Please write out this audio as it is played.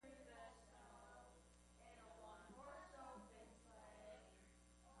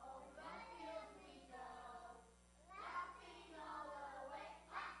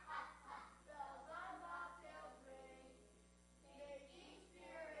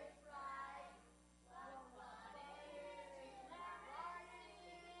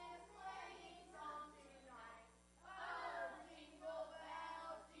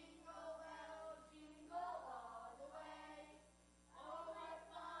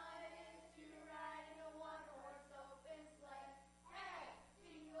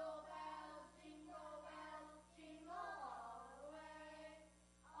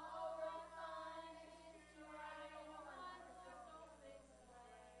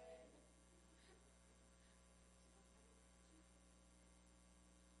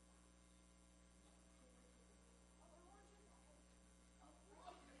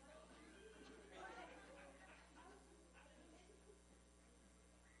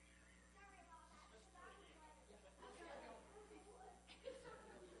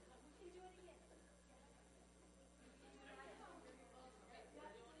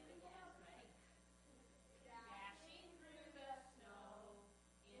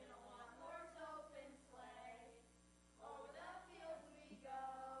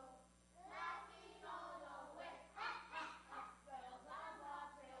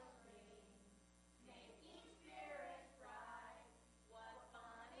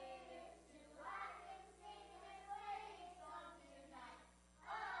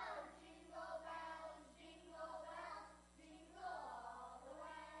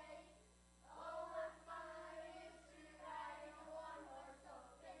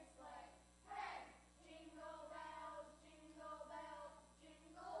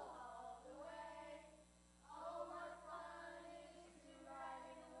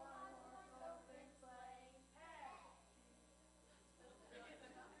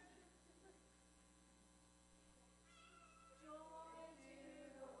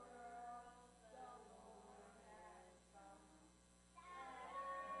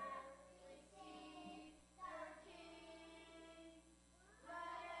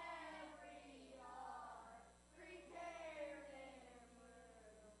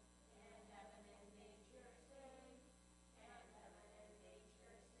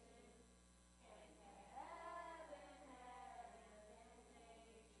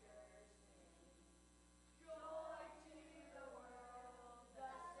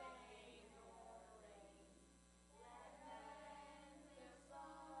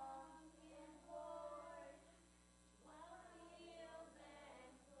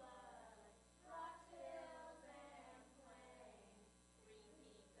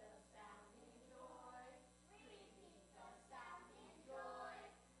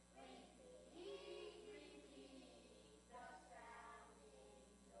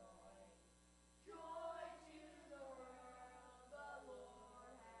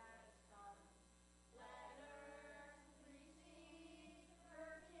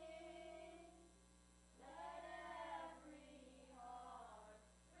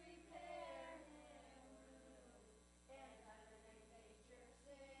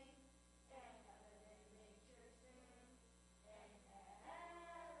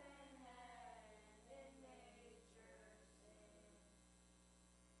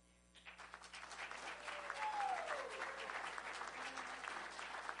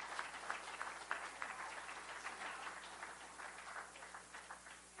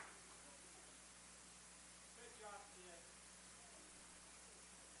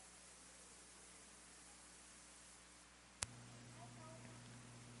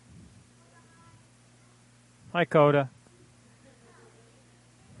Hi, Coda.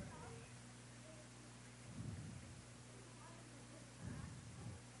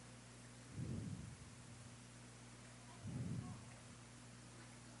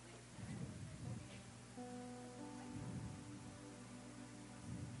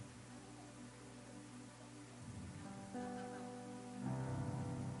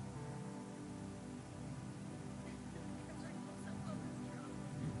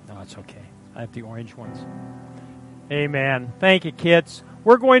 No, it's okay. I have the orange ones. Amen. Thank you, kids.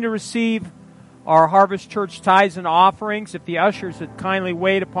 We're going to receive our Harvest Church tithes and offerings. If the ushers would kindly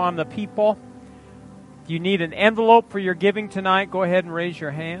wait upon the people. If you need an envelope for your giving tonight, go ahead and raise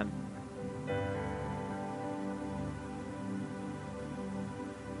your hand.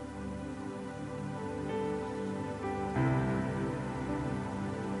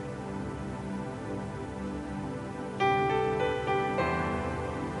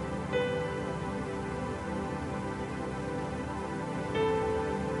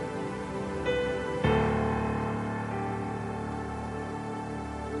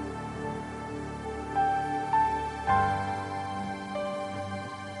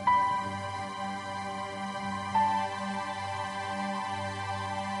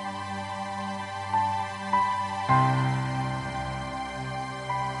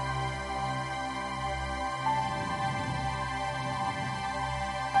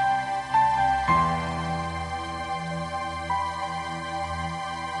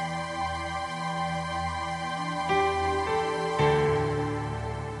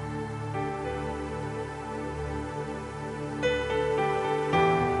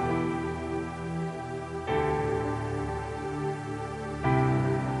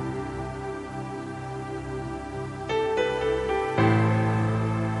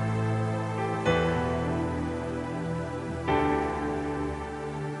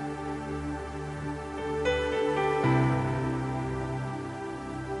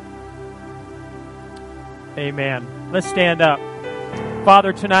 Amen. Let's stand up.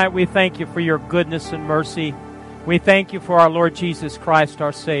 Father, tonight we thank you for your goodness and mercy. We thank you for our Lord Jesus Christ,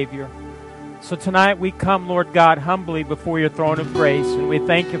 our Savior. So tonight we come, Lord God, humbly before your throne of grace, and we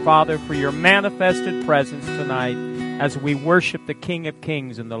thank you, Father, for your manifested presence tonight as we worship the King of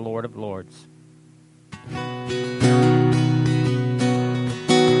Kings and the Lord of Lords.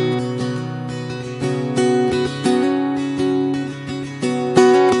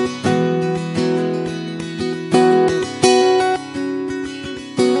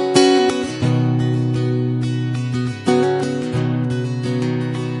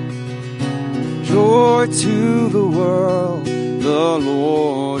 To the world, the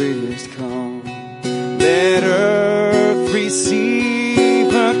Lord is come. Let earth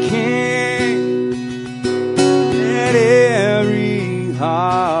receive her King. Let every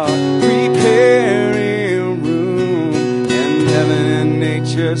heart prepare him room, and heaven and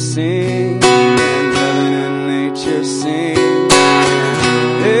nature sing, and heaven and nature sing.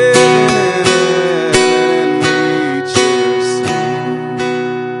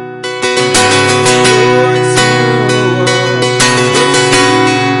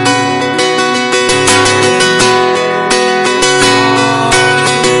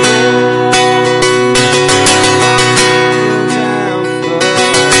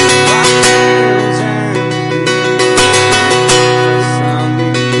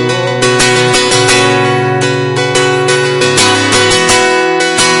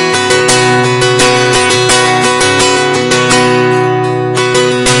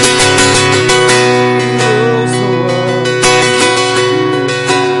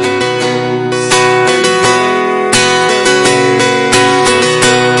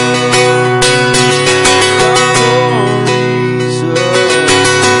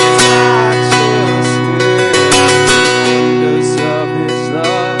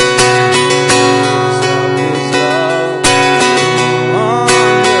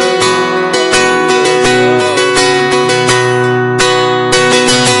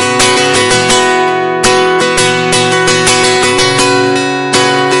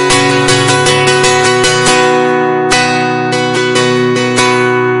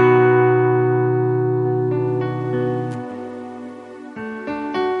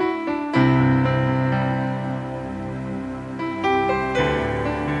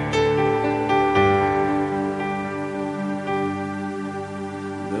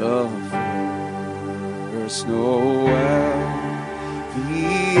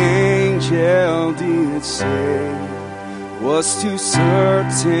 To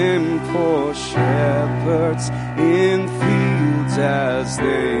certain poor shepherds in fields as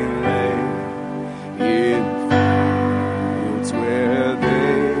they lay, in fields where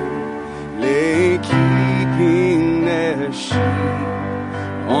they lay keeping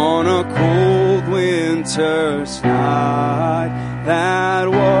winter's night that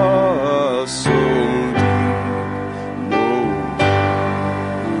was so deep.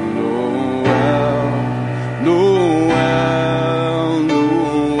 Noel,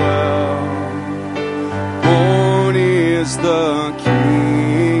 born is the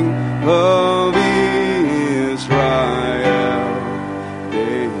King of Israel.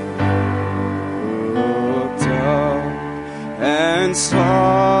 They looked up and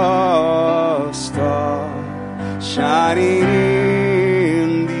saw a star shining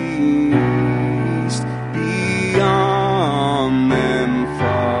in the east, beyond them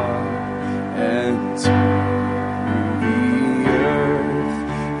far, and to the earth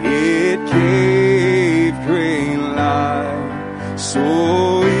it gave great light,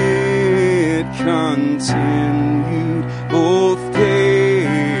 so it continued both day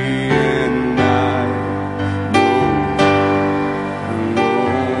and night.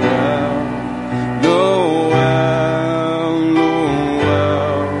 Noel,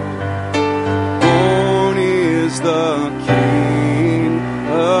 born is the King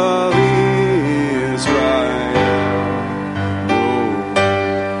of Israel.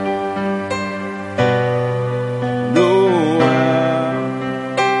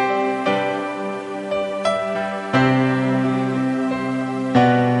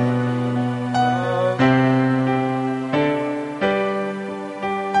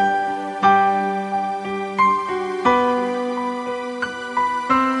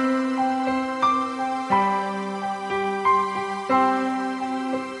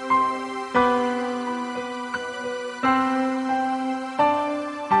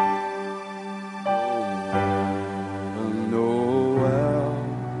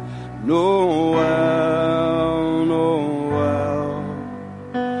 Noel,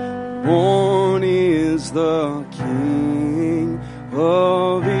 born is the King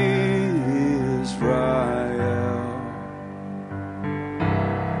of Israel.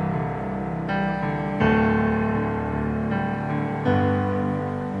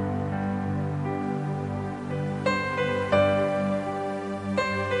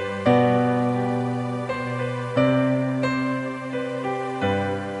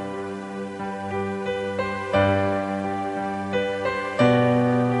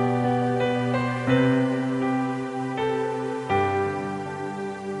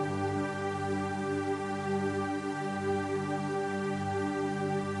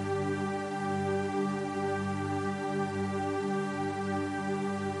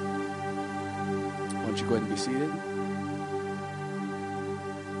 Why don't you go ahead and be seated?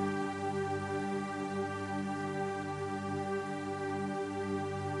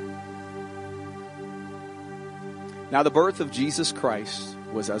 Now the birth of Jesus Christ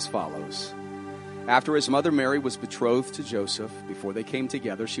was as follows. After his mother Mary was betrothed to Joseph, before they came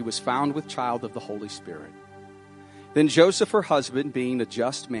together, she was found with child of the Holy Spirit. Then Joseph, her husband, being a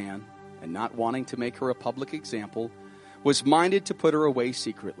just man, and not wanting to make her a public example, was minded to put her away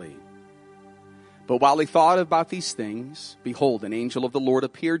secretly. But while he thought about these things, behold, an angel of the Lord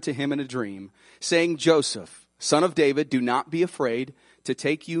appeared to him in a dream, saying, Joseph, son of David, do not be afraid to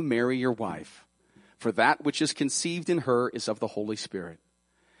take you Mary your wife, for that which is conceived in her is of the Holy Spirit.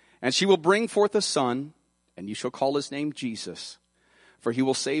 And she will bring forth a son, and you shall call his name Jesus, for he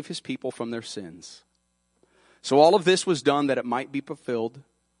will save his people from their sins. So all of this was done that it might be fulfilled,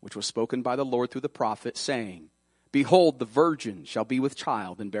 which was spoken by the Lord through the prophet, saying, Behold, the virgin shall be with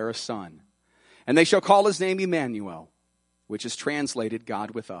child and bear a son, and they shall call his name Emmanuel, which is translated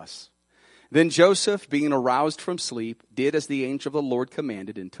God with us. Then Joseph, being aroused from sleep, did as the angel of the Lord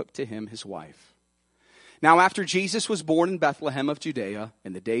commanded, and took to him his wife. Now after Jesus was born in Bethlehem of Judea,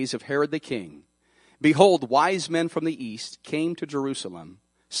 in the days of Herod the king, behold, wise men from the east came to Jerusalem,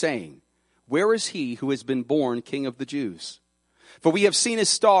 saying, Where is he who has been born King of the Jews? For we have seen his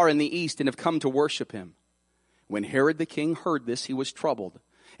star in the east and have come to worship him. When Herod the king heard this, he was troubled,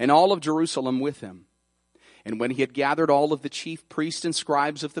 and all of Jerusalem with him. And when he had gathered all of the chief priests and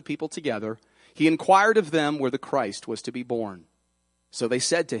scribes of the people together, he inquired of them where the Christ was to be born. So they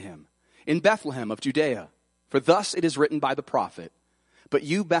said to him, In Bethlehem of Judea, for thus it is written by the prophet, But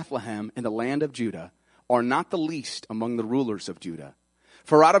you, Bethlehem, in the land of Judah, are not the least among the rulers of Judah.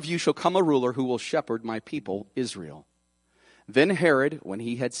 For out of you shall come a ruler who will shepherd my people Israel. Then Herod, when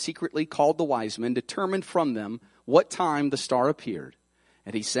he had secretly called the wise men, determined from them what time the star appeared.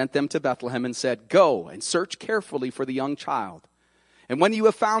 And he sent them to Bethlehem and said, Go and search carefully for the young child. And when you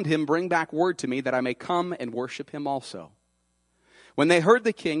have found him, bring back word to me that I may come and worship him also. When they heard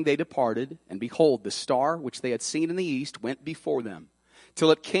the king, they departed, and behold, the star which they had seen in the east went before them,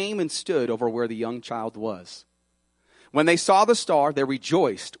 till it came and stood over where the young child was. When they saw the star, they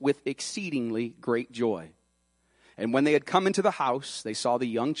rejoiced with exceedingly great joy. And when they had come into the house, they saw the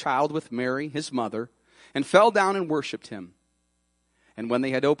young child with Mary, his mother, and fell down and worshipped him. And when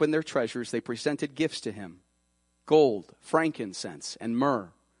they had opened their treasures, they presented gifts to him, gold, frankincense, and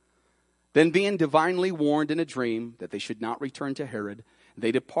myrrh. Then being divinely warned in a dream that they should not return to Herod,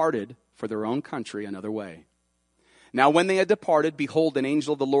 they departed for their own country another way. Now when they had departed, behold, an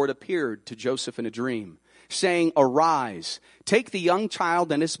angel of the Lord appeared to Joseph in a dream, saying, Arise, take the young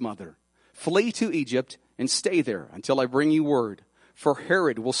child and his mother, flee to Egypt, and stay there until I bring you word, for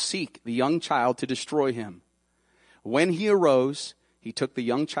Herod will seek the young child to destroy him. When he arose, he took the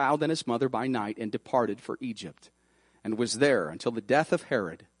young child and his mother by night and departed for Egypt, and was there until the death of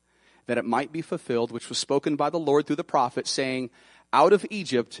Herod, that it might be fulfilled, which was spoken by the Lord through the prophet, saying, Out of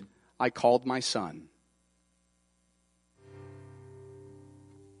Egypt I called my son.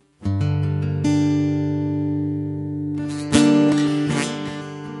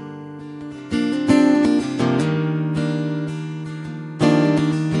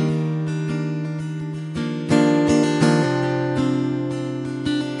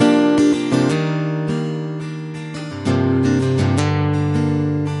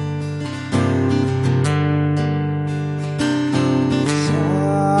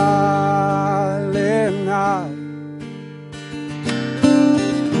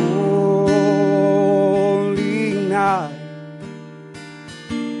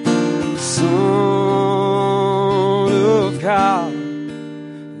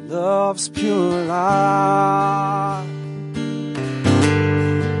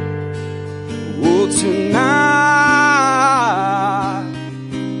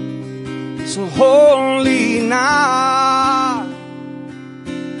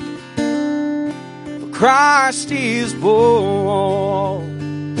 Christ is born.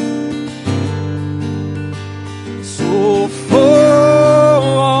 So fall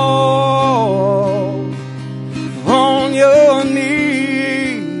on your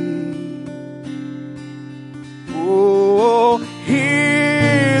knees. Oh,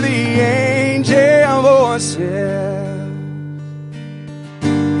 hear the angel voices.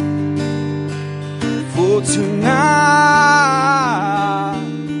 For tonight,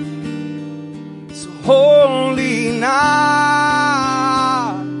 holy night,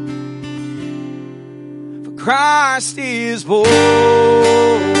 for Christ is born.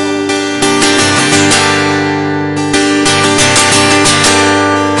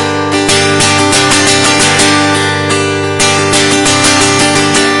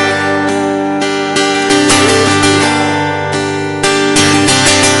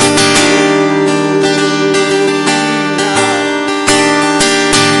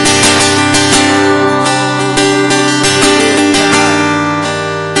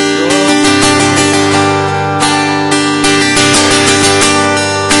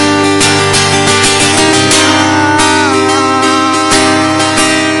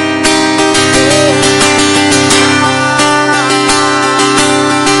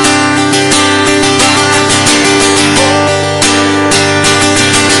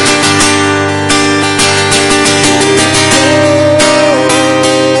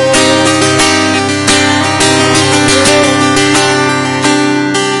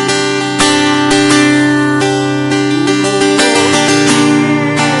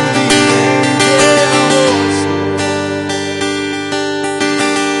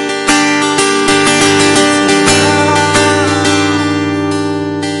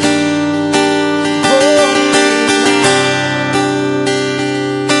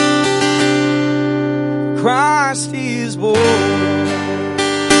 Christ is born.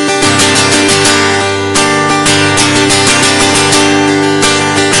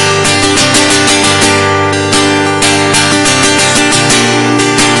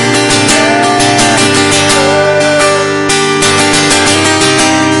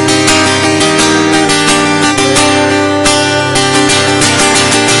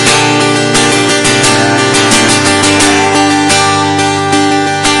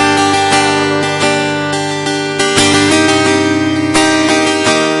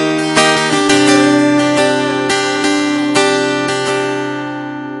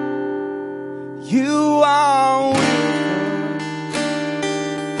 You are with us.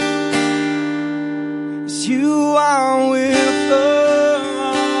 You are with us.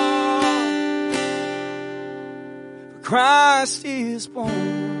 For Christ is born.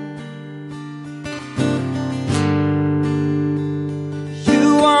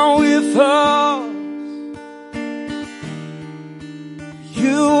 You are with us.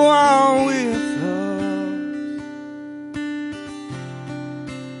 You are with us.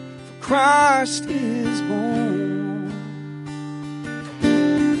 For Christ is born.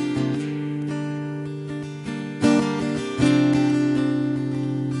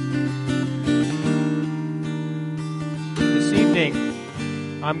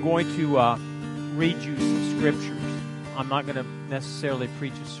 I'm going to read you some scriptures. I'm not going to necessarily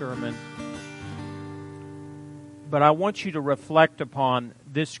preach a sermon. But I want you to reflect upon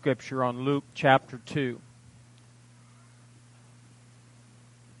this scripture on Luke chapter 2.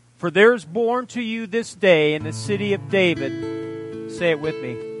 For there is born to you this day in the city of David, say it with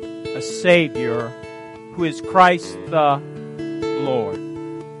me, a Savior who is Christ the Lord.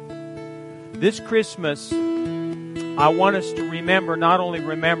 This Christmas, I want us to remember, not only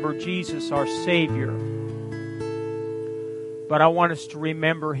remember Jesus our Savior, but I want us to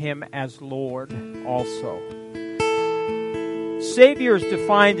remember Him as Lord also. Savior is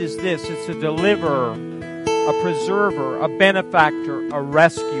defined as this. It's a deliverer, a preserver, a benefactor, a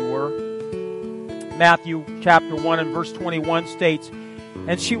rescuer. Matthew chapter 1 and verse 21 states,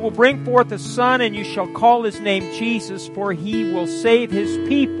 "And she will bring forth a son, and you shall call his name Jesus, for he will save his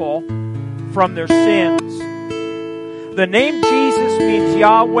people from their sins." The name Jesus means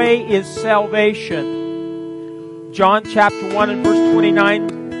Yahweh is salvation. John chapter 1 and verse 29,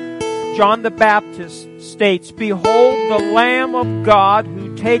 John the Baptist states, "Behold the Lamb of God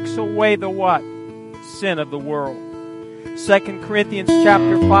who takes away the" what? Sin of the world. 2 Corinthians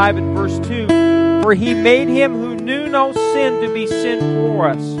chapter 5 and verse 2, "For he made him who knew no sin to be sin for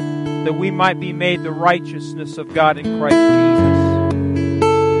us, that we might be made the righteousness of God in Christ Jesus."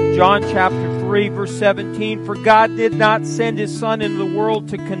 John chapter 3 verse 17, "For God did not send His Son into the world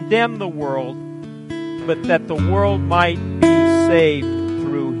to condemn the world, but that the world might be saved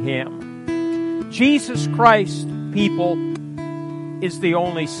through Him." Jesus Christ, people, is the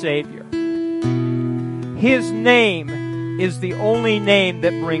only Savior. His name is the only name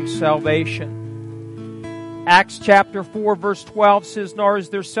that brings salvation. Acts chapter 4 verse 12 says, "Nor is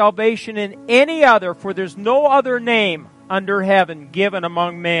there salvation in any other, for there's no other name under heaven given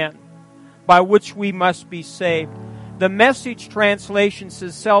among men by which we must be saved." The Message translation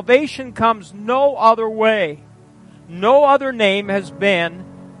says, "Salvation comes no other way. No other name has been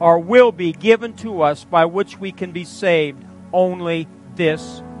or will be given to us by which we can be saved. Only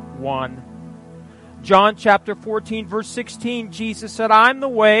this one." John chapter 14 verse 16, Jesus said, "I'm the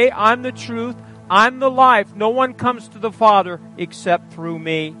way, I'm the truth, I'm the life. No one comes to the Father except through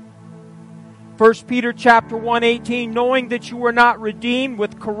me." 1 Peter chapter 1:18, "Knowing that you were not redeemed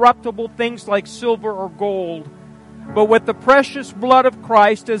with corruptible things like silver or gold, but with the precious blood of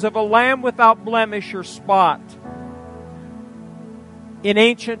Christ, as of a lamb without blemish or spot." In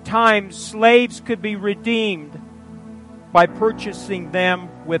ancient times, slaves could be redeemed by purchasing them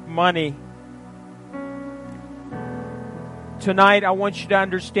with money. Tonight, I want you to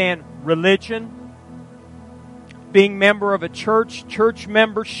understand religion, being member of a church, church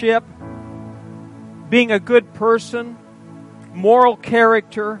membership, being a good person, moral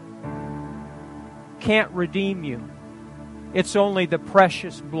character, can't redeem you. It's only the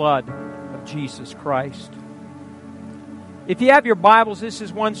precious blood of Jesus Christ. If you have your Bibles, this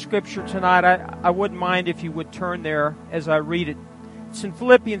is one scripture tonight. I wouldn't mind if you would turn there as I read it. It's in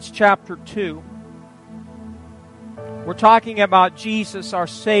Philippians chapter 2. We're talking about Jesus, our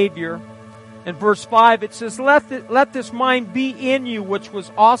Savior. In verse 5, it says, Let this mind be in you, which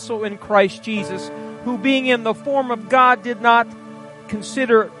was also in Christ Jesus, who being in the form of God did not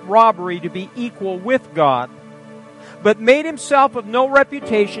consider it robbery to be equal with God, but made himself of no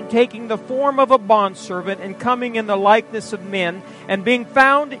reputation, taking the form of a bondservant and coming in the likeness of men, and being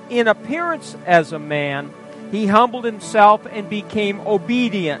found in appearance as a man, he humbled himself and became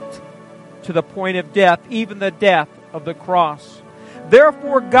obedient to the point of death, even the death of the cross.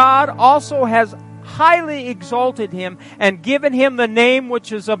 Therefore God also has highly exalted him and given him the name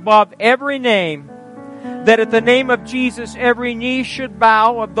which is above every name, that at the name of Jesus every knee should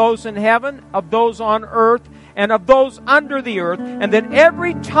bow, of those in heaven, of those on earth, and of those under the earth, and that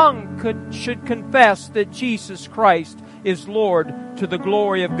every tongue should confess that Jesus Christ is Lord, to the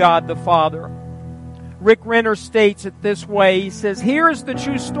glory of God the Father. Rick Renner states it this way. He says, "Here is the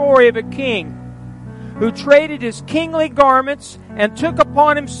true story of a king who traded his kingly garments and took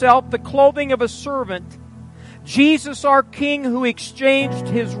upon himself the clothing of a servant. Jesus, our King, who exchanged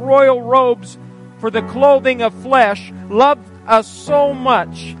his royal robes for the clothing of flesh, loved us so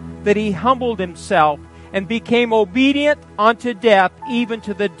much that he humbled himself and became obedient unto death, even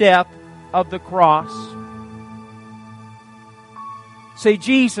to the death of the cross." Say,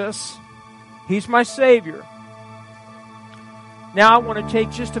 Jesus, He's my Savior. Now I want to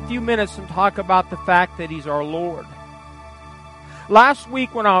take just a few minutes and talk about the fact that He's our Lord. Last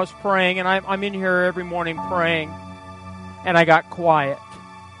week when I was praying, and I'm in here every morning praying, and I got quiet.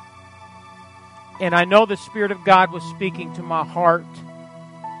 And I know the Spirit of God was speaking to my heart.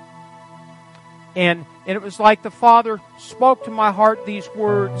 And it was like the Father spoke to my heart these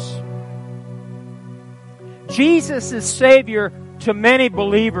words. Jesus is Savior to many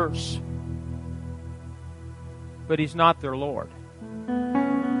believers, but He's not their Lord.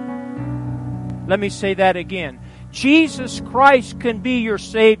 Let me say that again. Jesus Christ can be your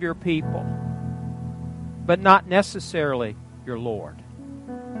Savior, people, but not necessarily your Lord.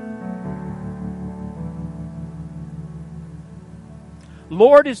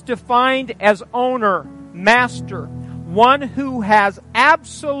 Lord is defined as owner, master, one who has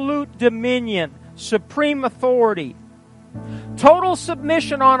absolute dominion, supreme authority, total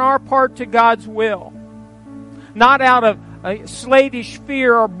submission on our part to God's will, not out of a slavish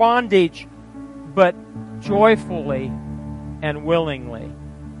fear or bondage, but joyfully and willingly.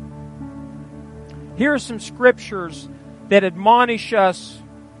 Here are some scriptures that admonish us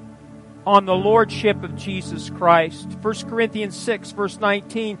on the lordship of Jesus Christ. 1 Corinthians 6, verse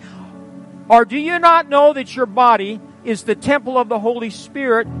 19. Or do you not know that your body is the temple of the Holy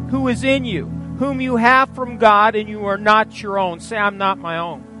Spirit who is in you, whom you have from God, and you are not your own? Say, I'm not my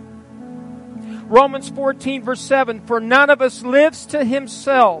own. Romans 14, verse 7. For none of us lives to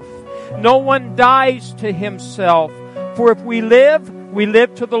himself. No one dies to himself. For if we live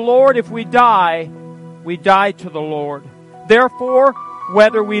to the Lord. If we die to the Lord. Therefore,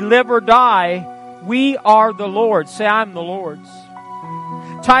 whether we live or die, we are the Lord's. Say, I'm the Lord's.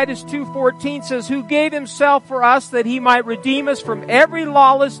 Titus 2:14 says, who gave himself for us that he might redeem us from every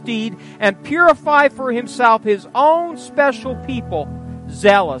lawless deed and purify for himself his own special people,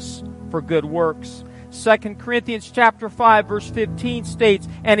 zealous for good works. 2 Corinthians chapter 5 verse 15 states,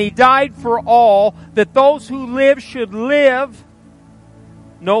 and he died for all, that those who live should live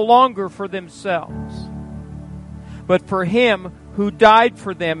no longer for themselves, but for him who died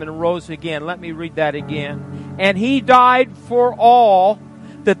for them and rose again. Let me read that again. And he died for all,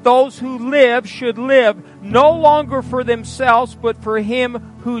 that those who live should live no longer for themselves, but for him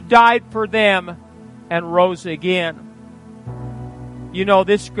who died for them and rose again. You know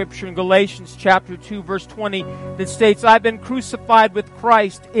this scripture in Galatians chapter 2 verse 20 that states, I've been crucified with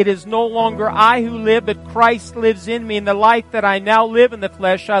Christ. It is no longer I who live, but Christ lives in me. In the life that I now live in the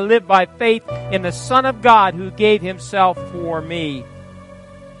flesh, I live by faith in the Son of God who gave himself for me.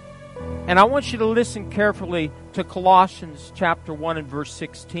 And I want you to listen carefully to Colossians chapter 1 and verse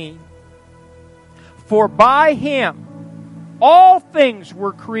 16. For by him all things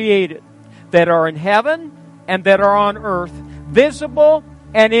were created that are in heaven and that are on earth, visible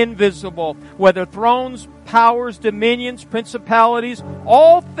and invisible, whether thrones, powers, dominions, principalities,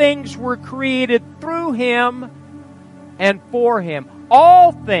 all things were created through him and for him.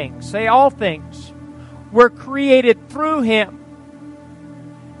 All things, say all things, were created through him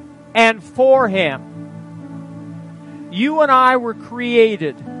and for him. You and I were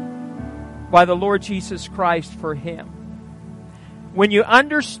created by the Lord Jesus Christ for him. When you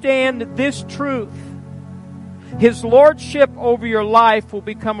understand this truth, his lordship over your life will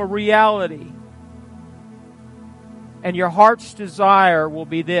become a reality. And your heart's desire will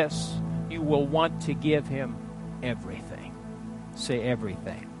be this. You will want to give him everything. Say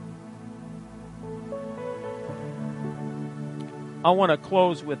everything. I want to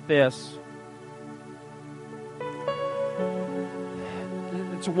close with this.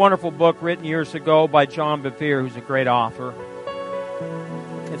 It's a wonderful book written years ago by John Bevere, who's a great author.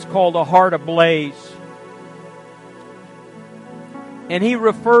 It's called A Heart Ablaze. And he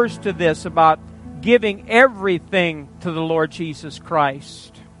refers to this about giving everything to the Lord Jesus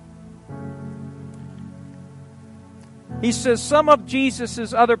Christ. He says some of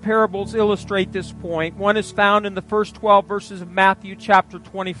Jesus' other parables illustrate this point. One is found in the first 12 verses of Matthew chapter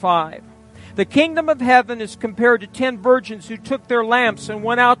 25. The kingdom of heaven is compared to 10 virgins who took their lamps and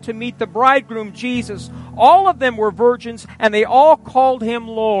went out to meet the bridegroom Jesus. All of them were virgins, and they all called him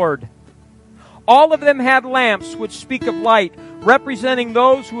Lord. All of them had lamps which speak of light, representing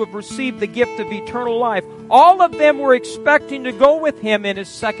those who have received the gift of eternal life. All of them were expecting to go with him in his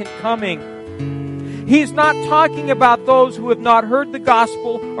second coming. He's not talking about those who have not heard the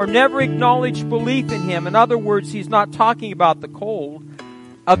gospel or never acknowledged belief in him. In other words, he's not talking about the cold.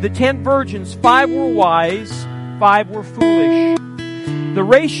 Of the 10 virgins, 5 were wise, 5 were foolish. The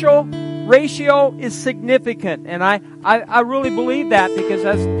ratio is significant, and I really believe that, because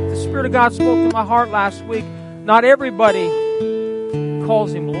as the Spirit of God spoke to my heart last week, not everybody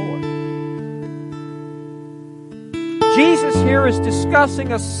calls him Lord. Jesus here is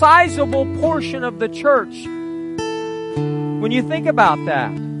discussing a sizable portion of the church. When you think about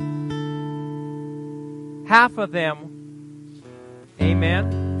that, half of them,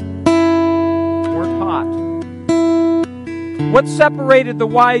 amen, were taught. What separated the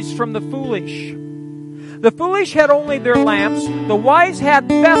wise from the foolish? The foolish had only their lamps. The wise had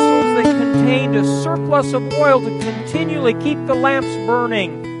vessels that contained a surplus of oil to continually keep the lamps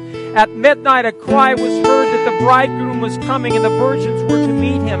burning. At midnight a cry was heard that the bridegroom was coming and the virgins were to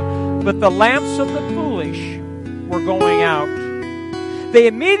meet him. But the lamps of the foolish were going out. They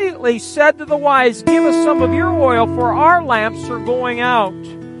immediately said to the wise, "Give us some of your oil, for our lamps are going out."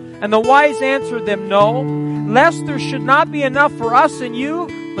 And the wise answered them, "No, lest there should not be enough for us and you,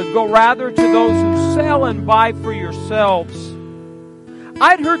 but go rather to those who sell and buy for yourselves."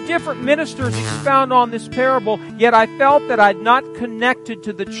 I'd heard different ministers expound on this parable, yet I felt that I'd not connected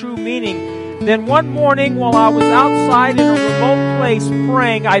to the true meaning. Then one morning, while I was outside in a remote place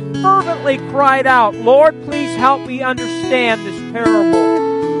praying, I fervently cried out, "Lord, please help me understand this parable."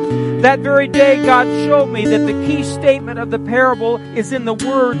 That very day, God showed me that the key statement of the parable is in the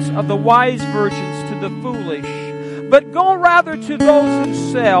words of the wise virgins to the foolish. "But go rather to those who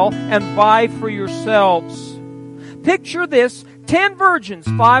sell and buy for yourselves." Picture this: 10 virgins,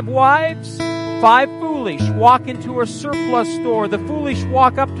 5 wives, 5 foolish walk into a surplus store. The foolish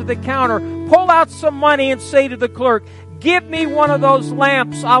walk up to the counter, pull out some money and say to the clerk, "Give me one of those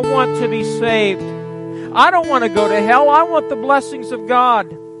lamps. I want to be saved. I don't want to go to hell. I want the blessings of God."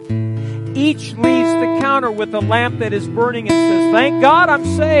 Each leaves the counter with a lamp that is burning and says, "Thank God I'm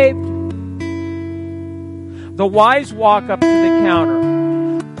saved." The wise walk up to the counter,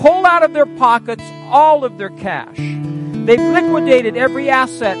 pull out of their pockets all of their cash. They've liquidated every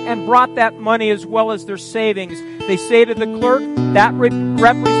asset and brought that money as well as their savings. They say to the clerk, "That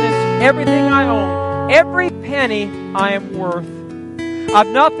represents everything I own, every penny I am worth. I've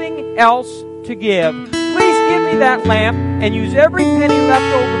nothing else to give. Please give me that lamp and use every penny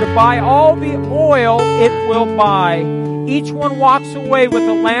left over to buy all the oil it will buy." Each one walks away with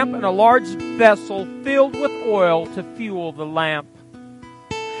a lamp and a large vessel filled with oil to fuel the lamp.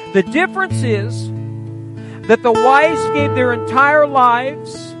 The difference is that the wise gave their entire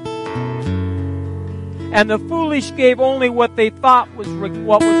lives and the foolish gave only what they thought was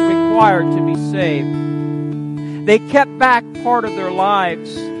what was required to be saved. They kept back part of their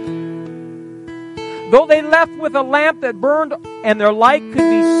lives. Though they left with a lamp that burned and their light could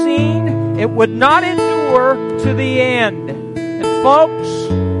be seen, it would not endure to the end. And folks,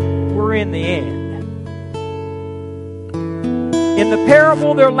 we're in the end. In the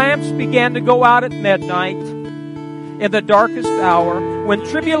parable, their lamps began to go out at midnight, in the darkest hour. When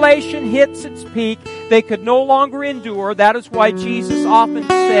tribulation hits its peak, they could no longer endure. That is why Jesus often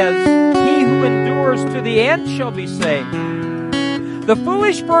says, "He who endures to the end shall be saved." The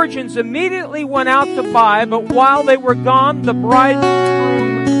foolish virgins immediately went out to buy, but while they were gone, the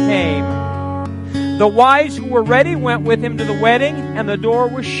bridegroom came. The wise who were ready went with him to the wedding, and the door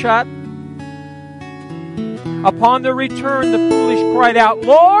was shut. Upon their return, the foolish cried out,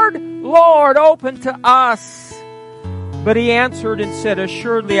 "Lord, Lord, open to us." But he answered and said,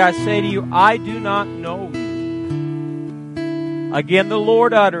 "Assuredly I say to you, I do not know you." Again the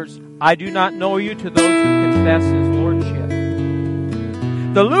Lord utters, "I do not know you," to those who confess his lordship.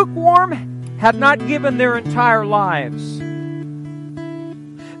 The lukewarm had not given their entire lives.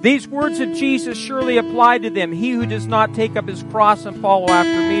 These words of Jesus surely apply to them. "He who does not take up his cross and follow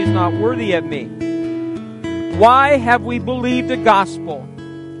after me is not worthy of me." Why have we believed a gospel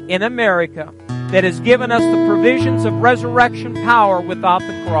in America that has given us the provisions of resurrection power without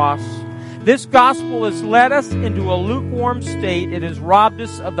the cross? This gospel has led us into a lukewarm state. It has robbed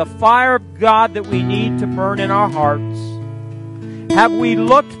us of the fire of God that we need to burn in our hearts. Have we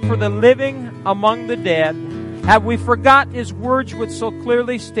looked for the living among the dead? Have we forgotten his words which so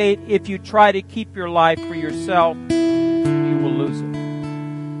clearly state, if you try to keep your life for yourself, you will lose it.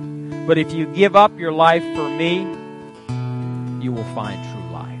 But if you give up your life for me, you will find true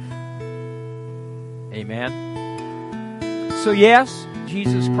life. Amen. So yes,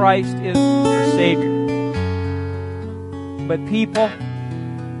 Jesus Christ is our Savior. But people,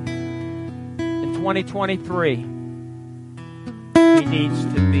 in 2023, He needs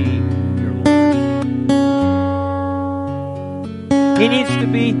to be your Lord. He needs to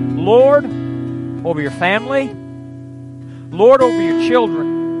be Lord over your family, Lord over your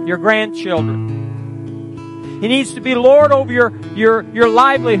children, your grandchildren. He needs to be Lord over your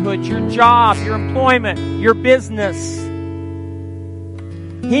livelihood, your job, your employment, your business.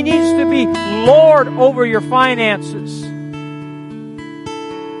 He needs to be Lord over your finances.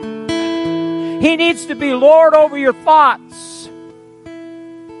 He needs to be Lord over your thoughts.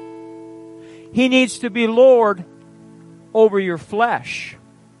 He needs to be Lord over your flesh.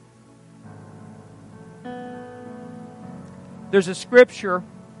 There's a scripture,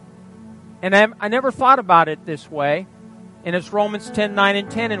 and I never thought about it this way, And it's Romans 10:9 and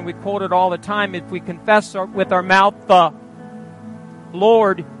 10, and we quote it all the time. If we confess with our mouth the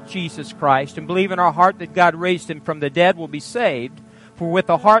Lord Jesus Christ and believe in our heart that God raised Him from the dead, we'll be saved. For with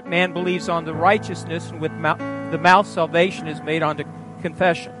the heart man believes unto righteousness, and with the mouth salvation is made unto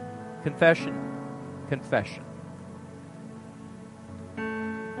confession. Confession. Confession.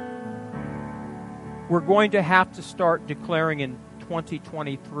 We're going to have to start declaring in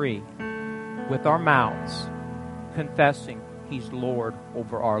 2023 with our mouths, confessing He's Lord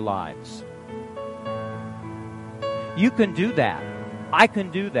over our lives. You can do that. I can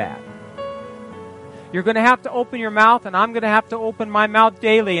do that. You're going to have to open your mouth, and I'm going to have to open my mouth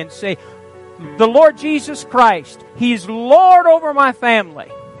daily and say, the Lord Jesus Christ, He's Lord over my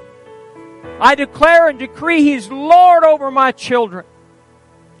family. I declare and decree He's Lord over my children.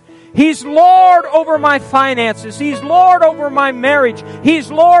 He's Lord over my finances. He's Lord over my marriage.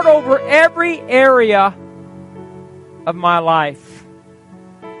 He's Lord over every area of my life.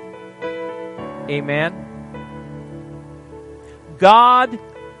 Amen. God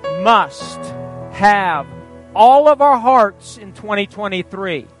must have all of our hearts in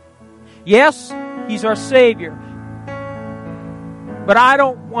 2023. Yes, He's our Savior. But I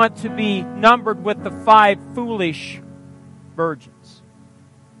don't want to be numbered with the 5 foolish virgins.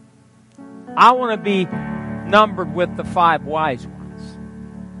 I want to be numbered with the 5 wise ones.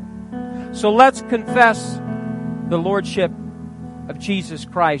 So let's confess the Lordship of Jesus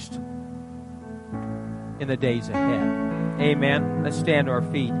Christ in the days ahead. Amen. Let's stand to our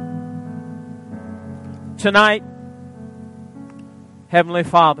feet. Tonight, Heavenly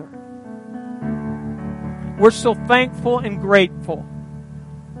Father, we're so thankful and grateful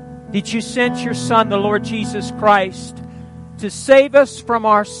that You sent Your Son, the Lord Jesus Christ, to save us from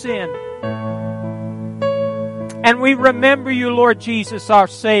our sin. And we remember You, Lord Jesus, our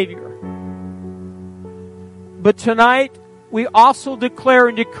Savior. But tonight, we also declare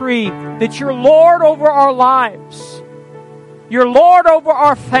and decree that You're Lord over our lives. You're Lord over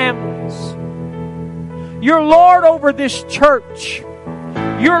our families. You're Lord over this church.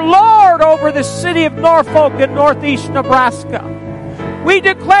 You're Lord over the city of Norfolk and Northeast Nebraska. We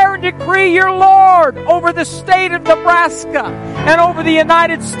declare and decree You're Lord over the state of Nebraska and over the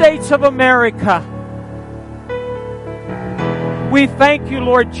United States of America. We thank You,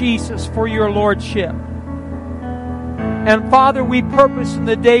 Lord Jesus, for Your Lordship. And Father, we purpose in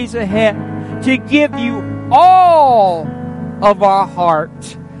the days ahead to give You all of our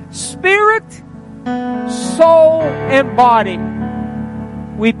heart, spirit, soul, and body.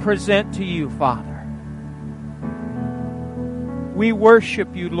 We present to You, Father. We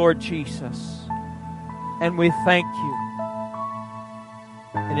worship You, Lord Jesus, and we thank You.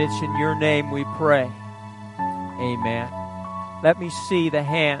 And it's in Your name we pray. Amen. Let me see the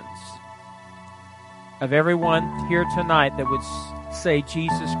hands of everyone here tonight that would say,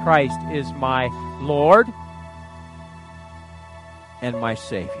 Jesus Christ is my Lord and my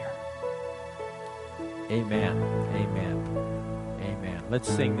Savior. Amen. Amen. Amen. Let's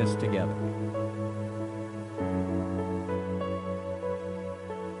sing this together.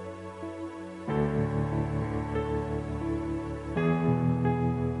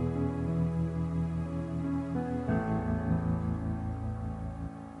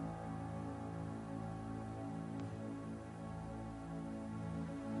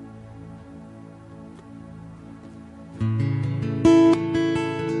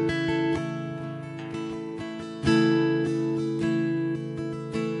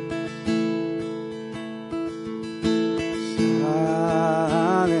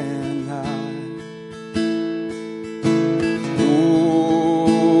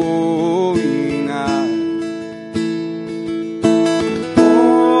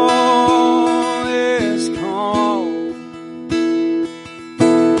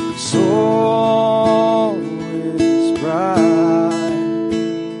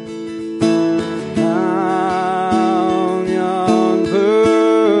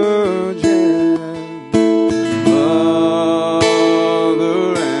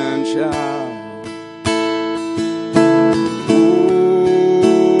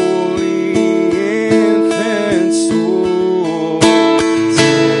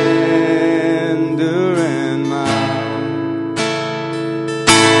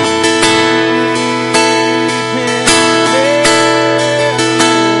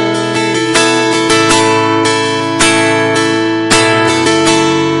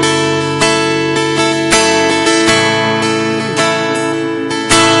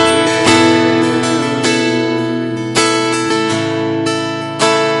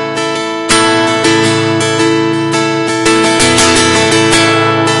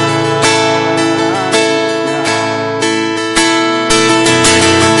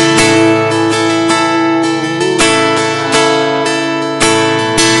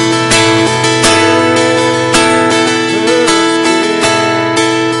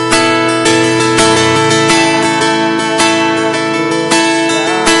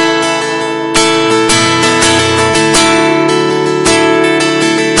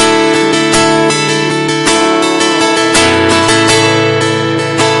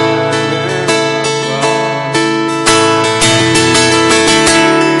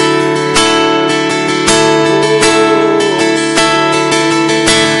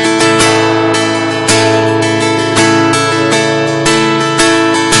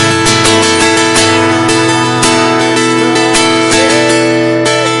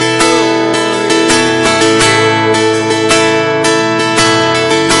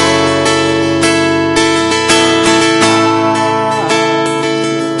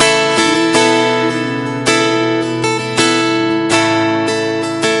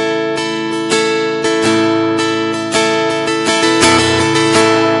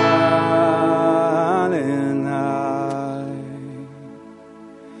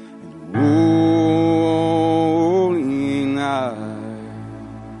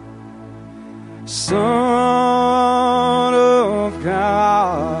 Son of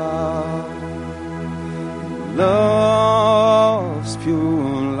God, love's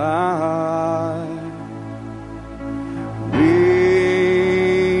pure light, radiant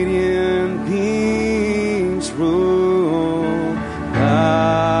beams rule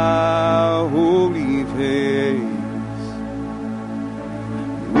thy holy face.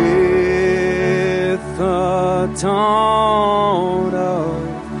 With the dawn of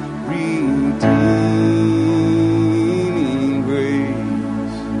redeeming grace,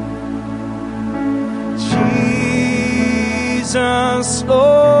 Jesus,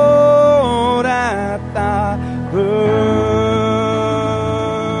 Lord, at thy birth,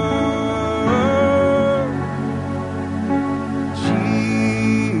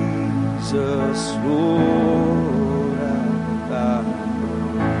 Jesus, Lord, at thy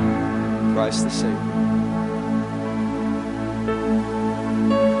birth. Christ the Savior.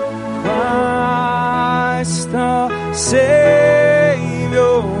 Christ the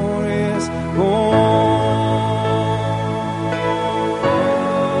Savior is born.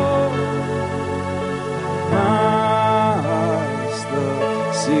 Christ the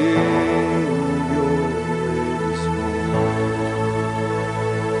Savior is born.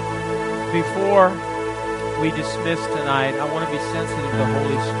 Before we dismiss tonight, I want to be sensitive to the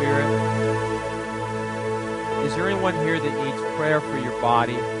Holy Spirit. Is there anyone here that needs prayer for your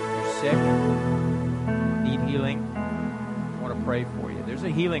body? You're sick? Need healing? I want to pray for you. There's a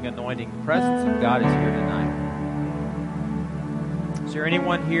healing anointing. The presence of God is here tonight. Is there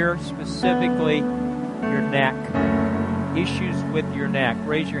anyone here, specifically your neck? Issues with your neck?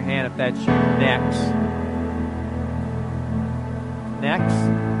 Raise your hand if that's you. Necks. Necks?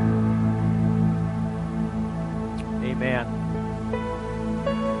 Amen.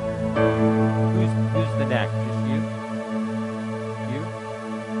 Who's the neck? Just you? You?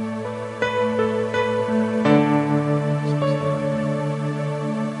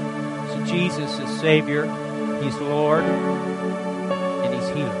 So Jesus is Savior, He's Lord, and He's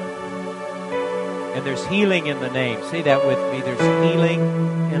healer. And there's healing in the name. Say that with me. There's healing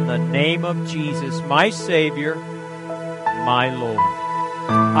in the name of Jesus, my Savior, my Lord.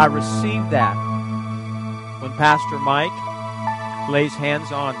 I receive that when Pastor Mike lays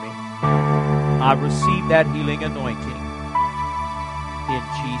hands on me. I receive that healing anointing in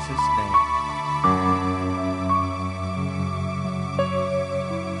Jesus' name.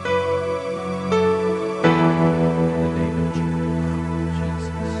 In the name of Jesus.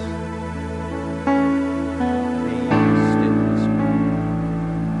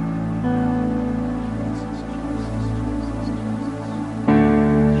 May you still this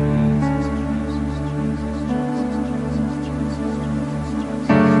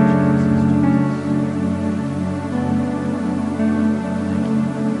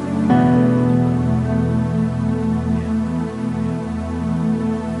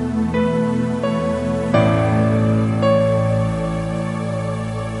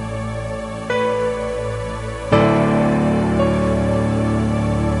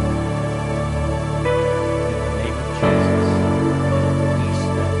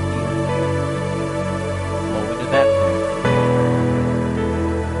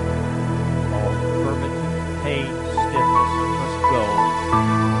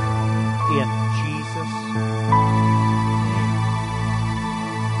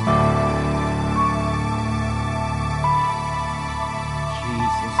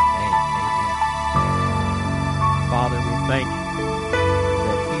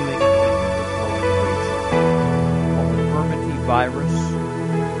virus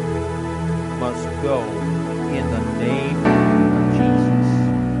must go in the name of Jesus.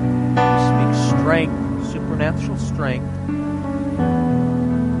 We speak strength, supernatural strength,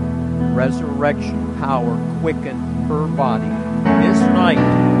 resurrection power, quicken her body this night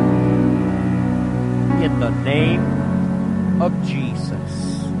in the name of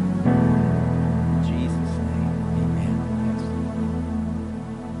Jesus. In Jesus' name, amen.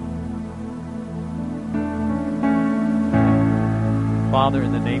 Father,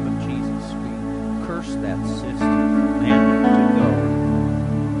 in the name of Jesus, we curse that system, command it to go.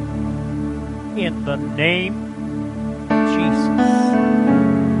 In the name of Jesus.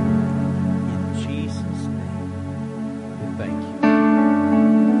 In Jesus' name, we thank you.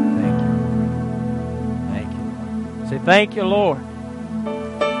 Thank you. Thank you. Say, thank you, Lord.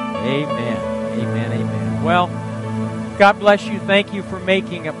 Amen. Amen. Amen. Well, God bless you. Thank you for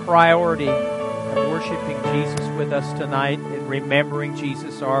making a priority of worshiping Jesus with us tonight and remembering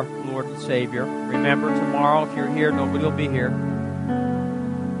Jesus, our Lord and Savior. Remember, tomorrow, if you're here, nobody will be here.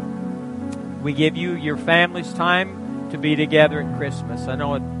 We give you your family's time to be together at Christmas. I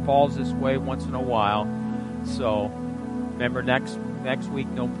know it falls this way once in a while. So remember, next week,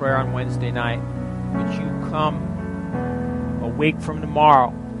 no prayer on Wednesday night. But you come a week from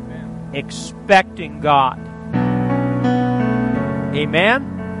tomorrow expecting God.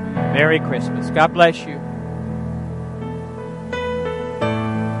 Amen? Merry Christmas. God bless you.